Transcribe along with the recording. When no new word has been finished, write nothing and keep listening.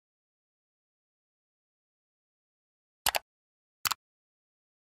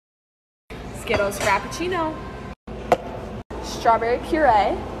Skittles Frappuccino, strawberry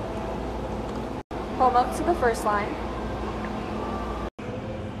puree, whole milk to the first line,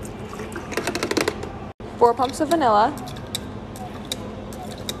 4 pumps of vanilla,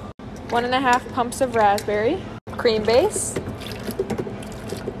 1.5 pumps of raspberry, cream base,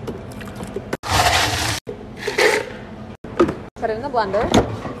 put it in the blender.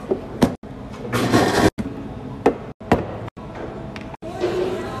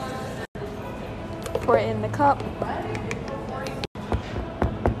 Pour it in the cup.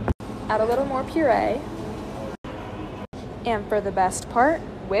 Add a little more puree. And for the best part,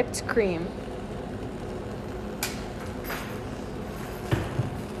 whipped cream.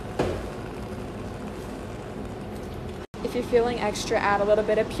 If you're feeling extra, add a little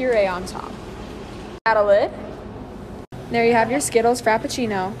bit of puree on top. Add a lid. There you have your Skittles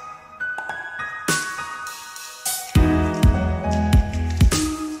Frappuccino.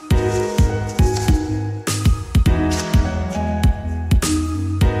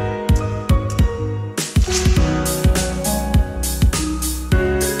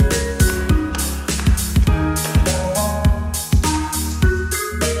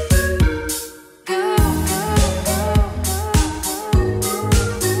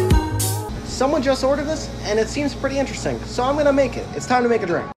 Someone just ordered this, and it seems pretty interesting, so I'm gonna make it. It's time to make a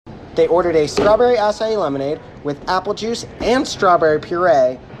drink. They ordered a strawberry acai lemonade with apple juice and strawberry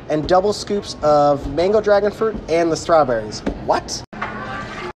puree, and double scoops of mango dragon fruit and the strawberries. What?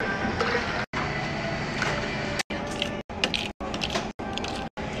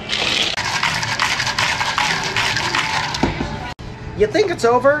 You think it's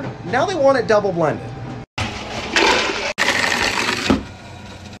over? Now they want it double blended.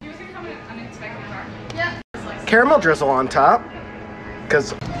 Caramel drizzle on top,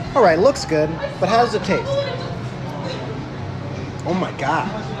 because, all right, looks good, but how does it taste? Oh my God.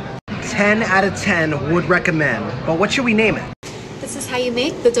 10 out of 10 would recommend, but what should we name it? This is how you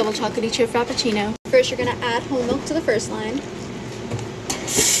make the double chocolatey chip frappuccino. First, you're gonna add whole milk to the first line.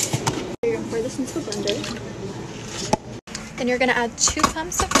 You're gonna pour this into the blender. Then you're gonna add 2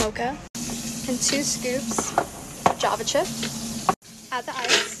 pumps of mocha and 2 scoops of Java chip. Add the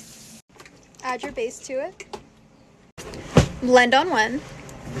ice. Add your base to it. Blend on one.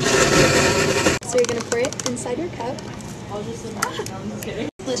 So you're gonna pour it inside your cup.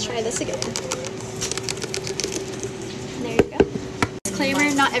 Let's try this again. There you go.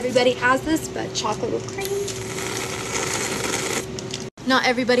 Disclaimer, not everybody has this, but chocolate with cream. Not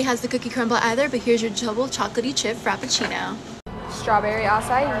everybody has the cookie crumble either, but here's your double chocolatey chip frappuccino. Strawberry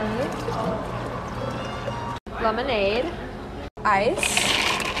acai, lemonade, ice.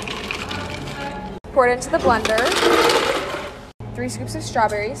 Pour it into the blender. 3 scoops of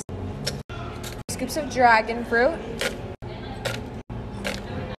strawberries, 3 scoops of dragon fruit,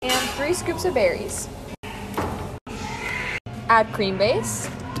 and 3 scoops of berries. Add cream base.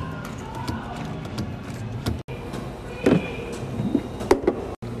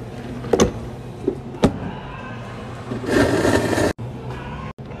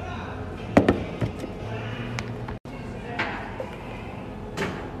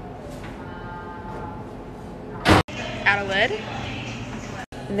 Add a lid.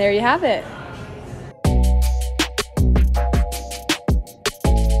 And there you have it.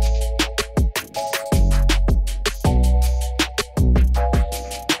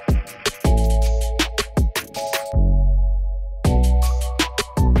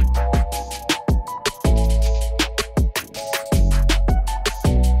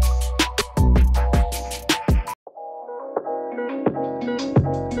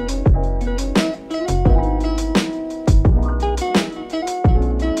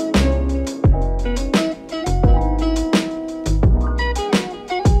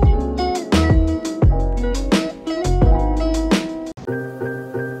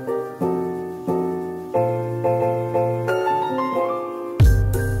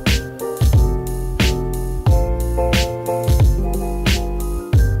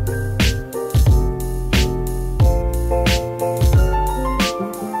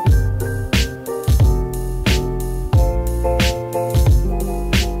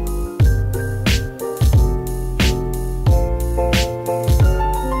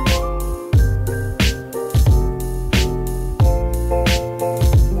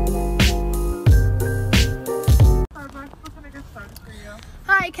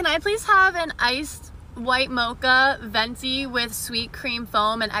 Hi, can I please have an iced white mocha venti with sweet cream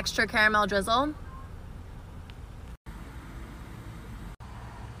foam and extra caramel drizzle?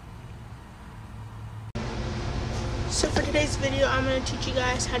 So for today's video, I'm going to teach you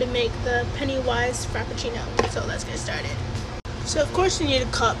guys how to make the Pennywise Frappuccino. So let's get started. So of course you need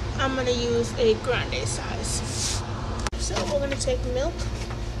a cup. I'm gonna use a grande size. So we're gonna take milk,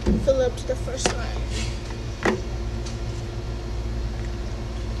 fill it up to the first line.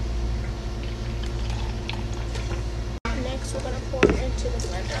 Next we're gonna pour it into the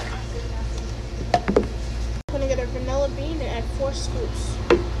blender. I'm gonna get a vanilla bean and add 4 scoops.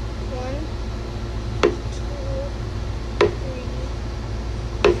 1, 2,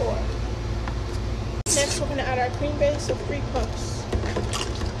 3, 4. Next we're gonna add our cream base of 3 cups.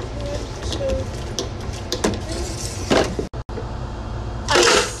 1, 2, 3.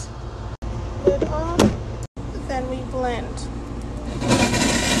 Ice. Lid off. Then we blend.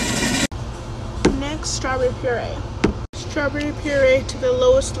 Next, strawberry puree. Strawberry puree to the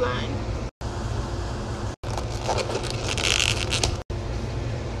lowest line.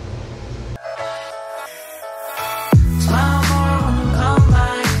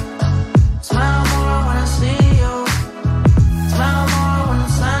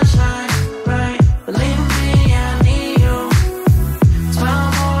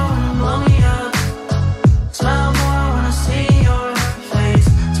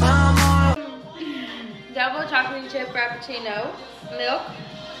 Double chocolate chip frappuccino, milk,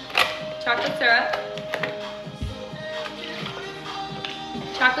 chocolate syrup,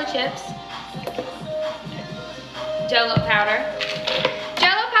 chocolate chips, Jello powder.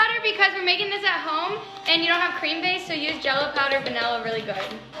 Jello powder because we're making this at home and you don't have cream base, so use Jello powder, vanilla, really good.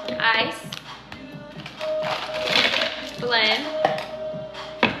 Ice, blend.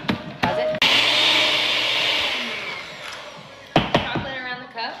 Pause it. Chocolate around the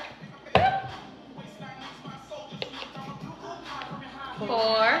cup. 4.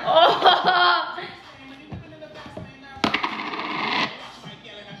 Oh.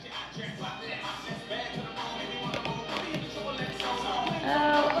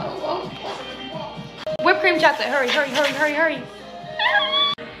 Whipped cream chocolate. Hurry, hurry, hurry, hurry, hurry.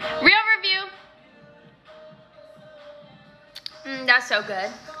 Real review. That's so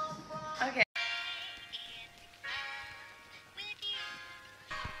good. Okay.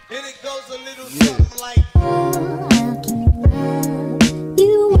 And it goes a little something like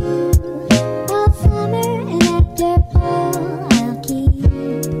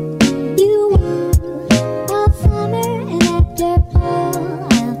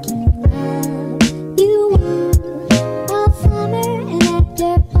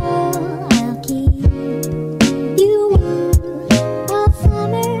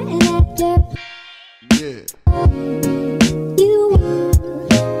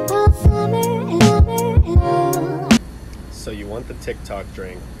So you want the Tik Tok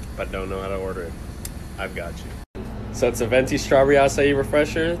drink, but don't know how to order it. I've got you. So it's a venti strawberry acai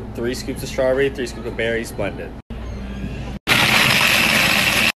refresher, 3 scoops of strawberry, 3 scoops of berries, blended.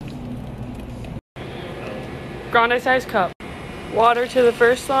 Grande size cup. Water to the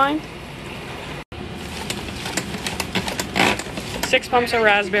first line. 6 pumps of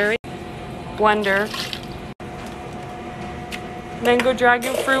raspberry. Blender. Mango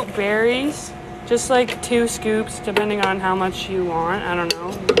dragon fruit berries. Just like 2 scoops, depending on how much you want. I don't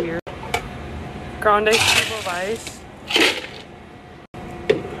know. Weird. Grande scoop of ice.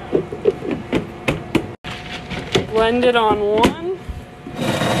 Blend it on one.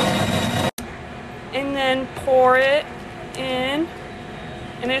 And then pour it in.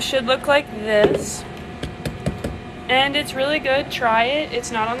 And it should look like this. And it's really good. Try it. It's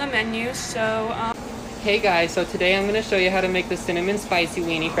not on the menu, so... Hey guys, so today I'm going to show you how to make the cinnamon spicy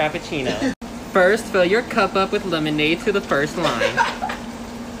weenie frappuccino. First, fill your cup up with lemonade to the first line.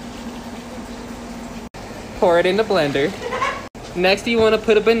 Pour it in the blender. Next, you want to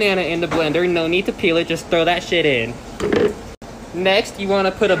put a banana in the blender. No need to peel it, just throw that shit in. Next, you want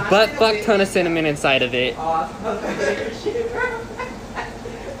to put a butt-fuck ton of cinnamon inside of it.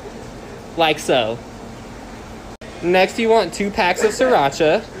 Like so. Next, you want 2 packs of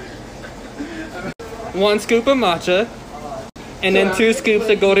sriracha. 1 scoop of matcha. And then 2 scoops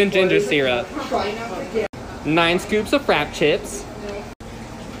of golden ginger syrup. 9 scoops of frap chips.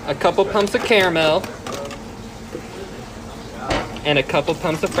 A couple pumps of caramel. And a couple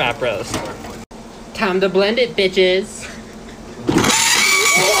pumps of frap roast. Time to blend it, bitches.